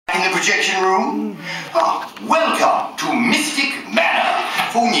projection room. Welcome to Mystic Manor.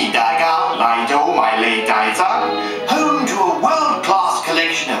 Home to a world-class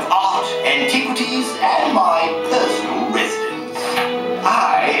collection of art, antiquities, and my personal residence.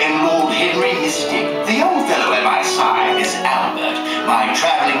 I am Lord Henry Mystic. The young fellow at my side is Albert, my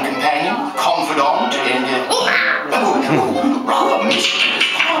traveling companion, confidant, and rather mischievous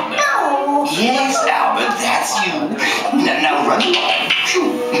partner. Yes, Albert, that's you. Now run along.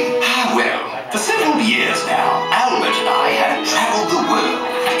 Well, for several years now, Albert and I have traveled the world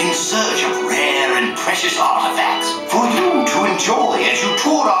in search of rare and precious artifacts for you to enjoy as you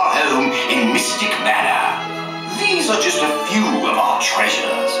tour our home in Mystic Manor. These are just a few of our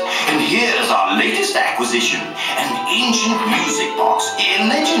treasures. And here's our latest acquisition, an ancient music box.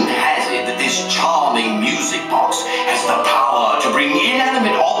 Legend has it that this charming music box has the power to bring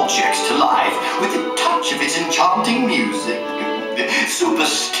inanimate objects to life with the touch of its enchanting music.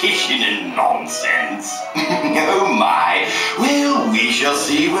 Superstition and nonsense. Oh my. Well, we shall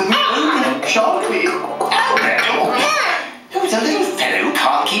see when we open it, shan't we? Albert, who's a little fellow who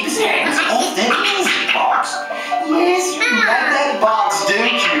can't keep his hands off that music box. Yes, you like that box, don't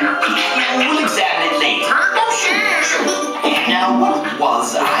you? We'll examine it later. Oh, shoot. Now, what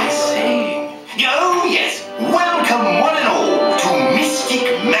was I saying? Oh, yes. Welcome, one and all, to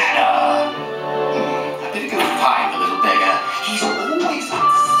Mystic Manor.